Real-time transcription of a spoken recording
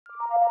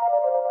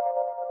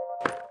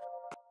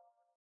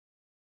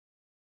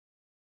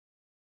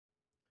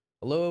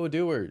Hello,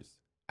 doers.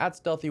 At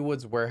Stealthy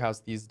Woods Warehouse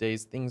these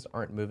days, things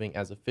aren't moving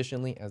as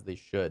efficiently as they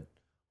should.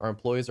 Our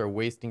employees are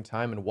wasting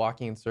time and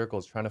walking in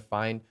circles trying to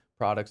find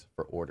products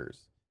for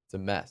orders. It's a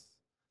mess.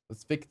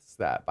 Let's fix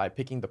that by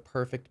picking the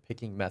perfect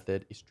picking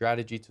method, a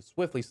strategy to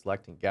swiftly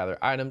select and gather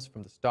items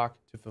from the stock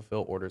to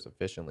fulfill orders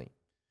efficiently.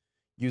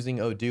 Using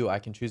Odoo, I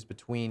can choose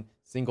between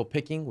single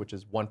picking, which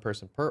is one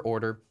person per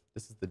order.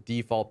 This is the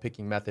default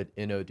picking method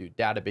in Odoo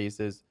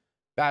databases.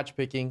 Batch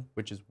picking,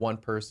 which is one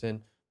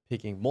person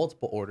picking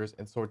multiple orders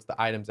and sorts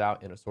the items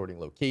out in a sorting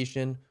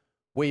location.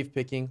 Wave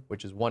picking,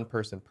 which is one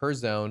person per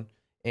zone.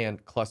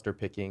 And cluster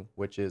picking,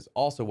 which is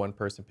also one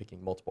person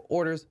picking multiple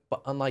orders,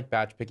 but unlike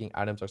batch picking,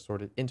 items are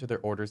sorted into their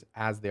orders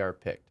as they are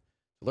picked.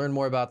 To learn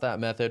more about that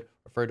method,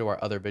 refer to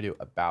our other video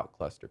about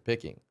cluster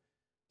picking.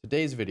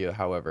 Today's video,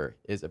 however,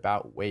 is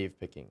about wave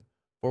picking.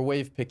 For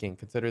wave picking,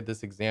 consider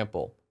this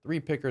example. 3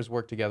 pickers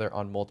work together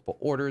on multiple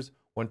orders.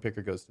 One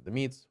picker goes to the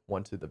meats,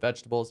 one to the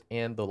vegetables,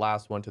 and the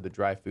last one to the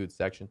dry food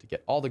section to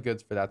get all the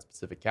goods for that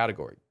specific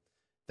category.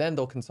 Then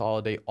they'll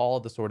consolidate all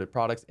of the sorted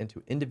products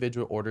into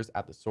individual orders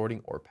at the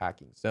sorting or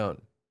packing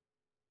zone.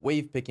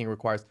 Wave picking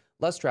requires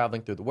less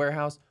traveling through the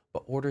warehouse,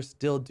 but orders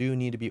still do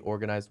need to be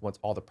organized once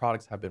all the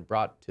products have been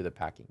brought to the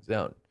packing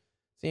zone.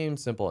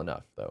 Seems simple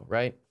enough though,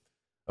 right?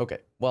 Okay,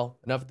 well,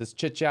 enough of this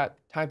chit chat.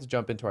 Time to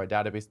jump into our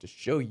database to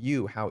show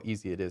you how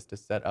easy it is to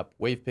set up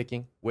wave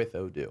picking with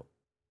Odoo.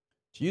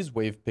 To use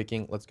wave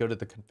picking, let's go to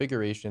the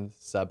configuration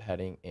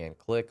subheading and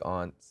click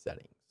on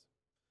settings.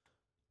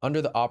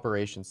 Under the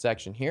operations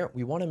section here,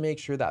 we want to make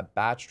sure that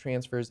batch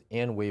transfers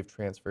and wave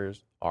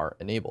transfers are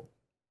enabled.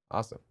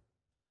 Awesome.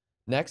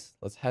 Next,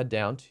 let's head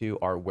down to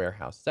our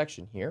warehouse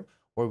section here,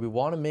 where we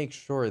want to make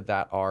sure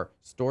that our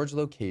storage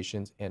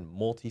locations and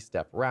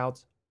multi-step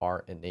routes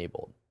are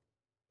enabled.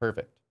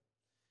 Perfect.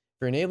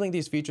 If you're enabling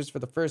these features for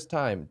the first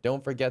time,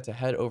 don't forget to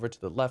head over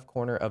to the left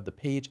corner of the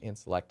page and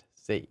select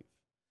Save.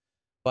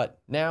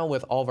 But now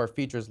with all of our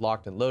features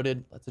locked and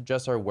loaded, let's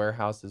adjust our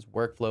warehouse's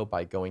workflow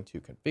by going to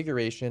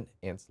Configuration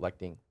and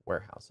selecting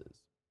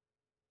Warehouses.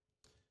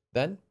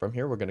 Then from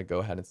here, we're going to go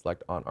ahead and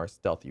select on our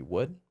Stealthy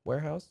Wood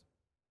warehouse.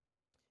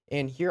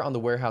 And here on the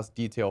warehouse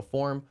detail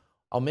form,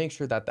 I'll make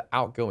sure that the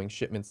outgoing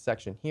shipments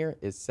section here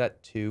is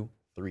set to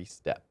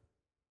 3-step.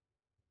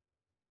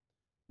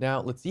 Now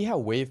let's see how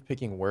wave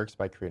picking works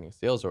by creating a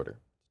sales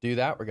order. To do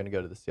that, we're going to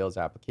go to the sales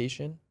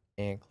application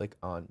and click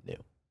on New.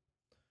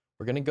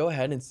 We're going to go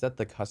ahead and set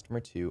the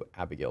customer to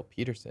Abigail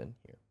Peterson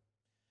here.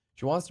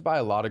 She wants to buy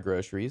a lot of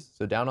groceries,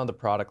 so down on the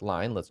product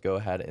line, let's go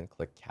ahead and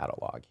click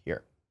Catalog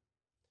here.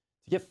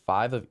 To get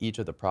 5 of each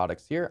of the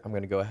products here, I'm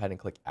going to go ahead and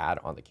click Add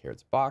on the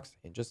carrots box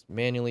and just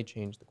manually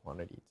change the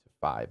quantity to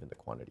 5 in the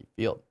quantity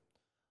field.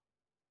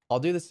 I'll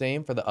do the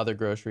same for the other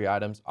grocery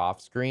items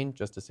off screen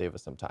just to save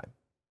us some time.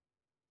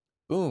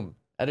 Boom,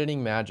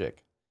 editing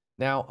magic.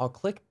 Now I'll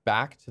click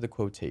back to the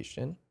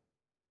quotation.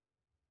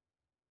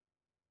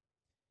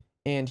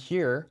 And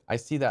here I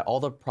see that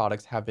all the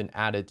products have been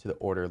added to the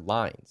order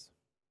lines.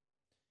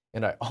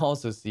 And I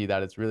also see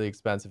that it's really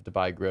expensive to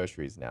buy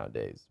groceries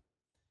nowadays.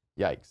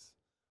 Yikes.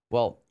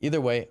 Well, either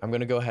way, I'm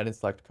going to go ahead and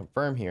select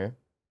confirm here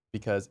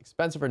because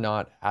expensive or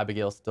not,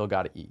 Abigail's still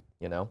got to eat,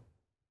 you know?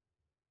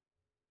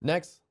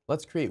 Next,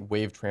 let's create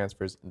wave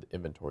transfers in the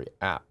inventory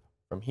app.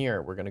 From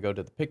here, we're going to go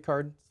to the pick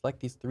card, select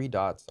these 3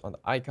 dots on the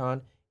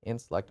icon and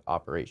select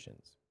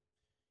operations.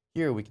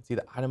 Here we can see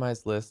the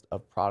itemized list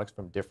of products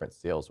from different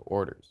sales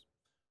orders.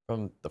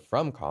 From the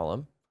From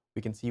column,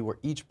 we can see where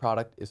each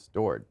product is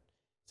stored.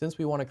 Since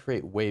we want to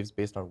create waves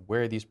based on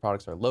where these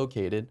products are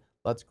located,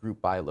 let's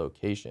group by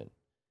location.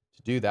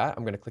 To do that,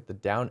 I'm going to click the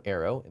down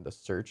arrow in the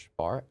search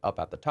bar up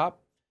at the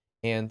top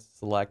and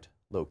select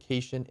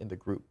location in the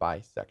group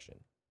by section.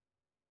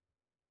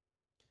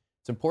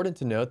 It's important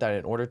to note that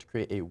in order to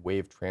create a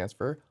wave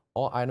transfer,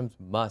 all items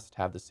must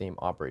have the same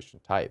operation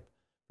type.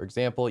 For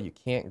example, you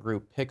can't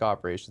group pick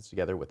operations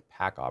together with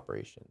pack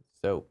operations,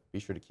 so be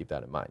sure to keep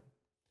that in mind.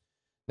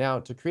 Now,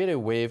 to create a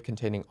wave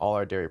containing all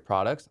our dairy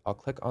products, I'll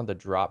click on the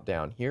drop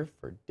down here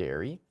for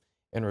dairy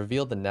and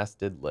reveal the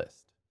nested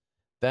list.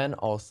 Then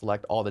I'll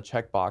select all the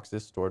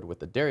checkboxes stored with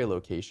the dairy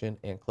location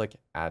and click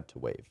Add to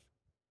Wave.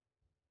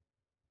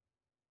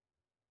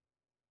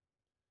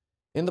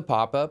 In the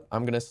pop-up,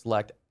 I'm going to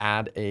select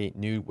Add a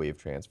new wave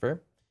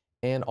transfer,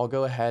 and I'll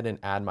go ahead and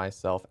add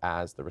myself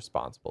as the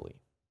responsibly.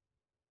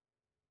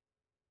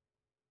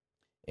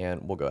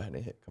 And we'll go ahead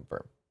and hit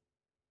confirm.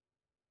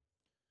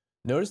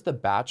 Notice the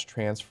batch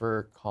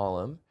transfer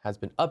column has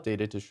been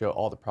updated to show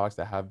all the products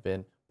that have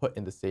been put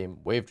in the same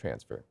wave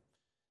transfer.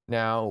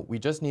 Now, we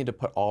just need to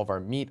put all of our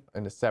meat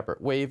in a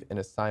separate wave and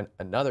assign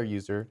another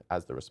user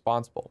as the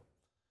responsible.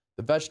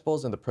 The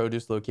vegetables and the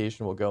produce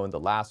location will go in the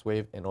last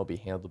wave and will be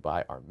handled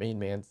by our main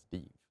man,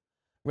 Steve.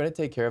 I'm going to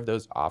take care of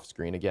those off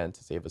screen again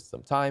to save us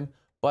some time,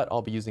 but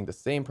I'll be using the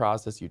same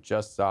process you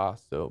just saw,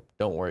 so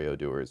don't worry,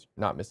 Odooers,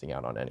 you're not missing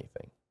out on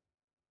anything.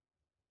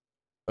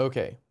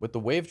 Okay, with the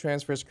wave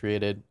transfers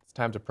created, it's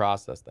time to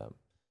process them.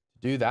 To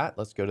do that,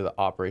 let's go to the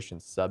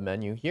operations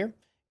submenu here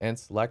and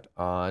select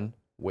on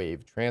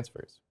wave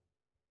transfers.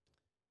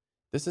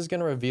 This is going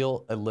to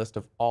reveal a list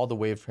of all the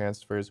wave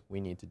transfers we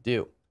need to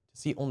do.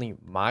 To see only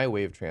my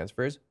wave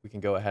transfers, we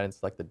can go ahead and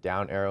select the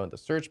down arrow in the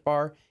search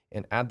bar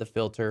and add the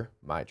filter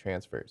My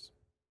Transfers.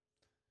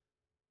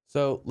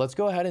 So let's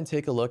go ahead and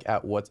take a look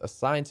at what's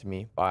assigned to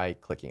me by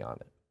clicking on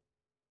it.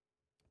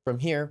 From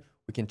here,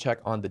 we can check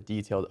on the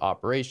Detailed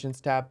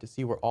Operations tab to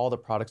see where all the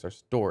products are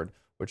stored,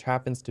 which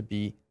happens to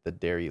be the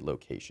dairy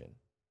location.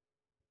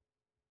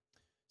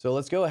 So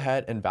let's go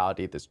ahead and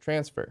validate this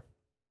transfer.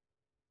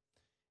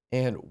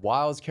 And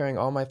while I was carrying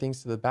all my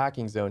things to the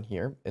packing zone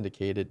here,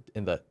 indicated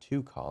in the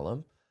To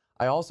column,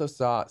 I also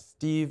saw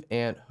Steve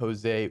and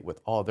Jose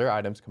with all their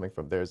items coming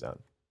from their zone.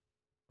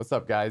 What's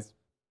up, guys?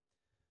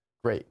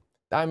 Great.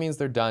 That means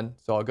they're done,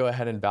 so I'll go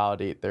ahead and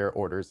validate their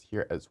orders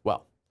here as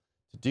well.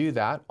 To do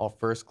that, I'll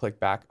first click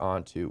back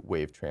onto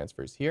Wave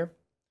Transfers here,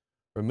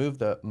 remove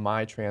the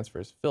My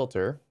Transfers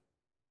filter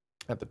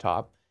at the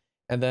top,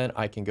 and then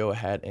I can go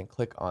ahead and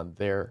click on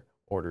their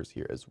orders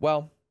here as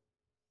well.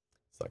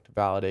 Select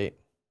Validate,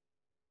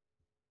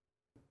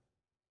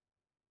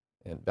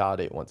 and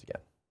validate once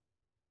again.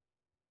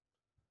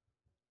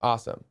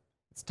 Awesome.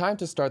 It's time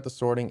to start the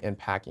sorting and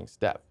packing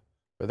step.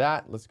 For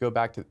that, let's go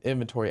back to the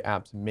Inventory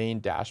app's main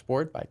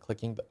dashboard by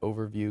clicking the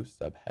Overview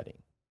subheading.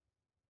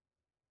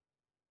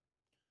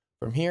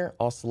 From here,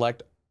 I'll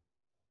select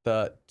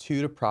the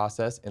To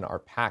process in our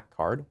pack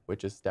card,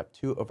 which is step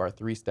 2 of our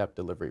 3-step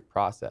delivery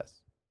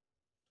process.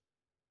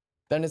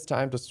 Then it's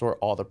time to sort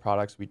all the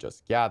products we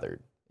just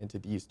gathered into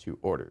these 2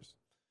 orders.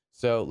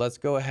 So let's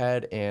go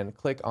ahead and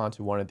click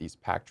onto one of these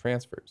pack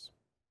transfers.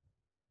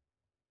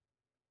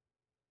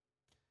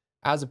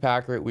 As a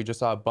packer, we just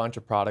saw a bunch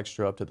of products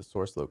show up to the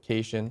source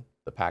location,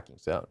 the packing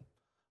zone.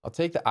 I'll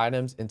take the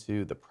items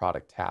into the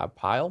product tab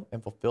pile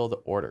and fulfill the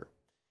order.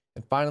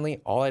 And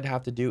finally, all I'd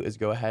have to do is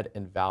go ahead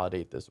and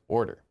validate this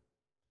order.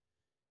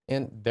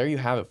 And there you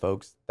have it,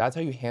 folks. That's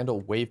how you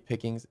handle wave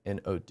pickings in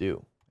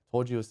Odoo. I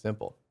told you it was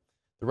simple.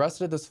 The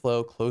rest of this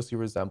flow closely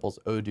resembles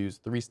Odoo's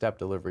 3-step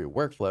delivery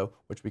workflow,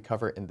 which we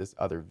cover in this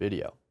other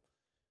video.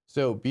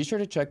 So be sure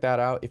to check that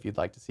out if you'd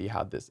like to see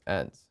how this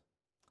ends.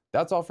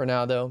 That's all for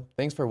now, though.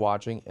 Thanks for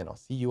watching, and I'll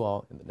see you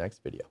all in the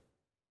next video.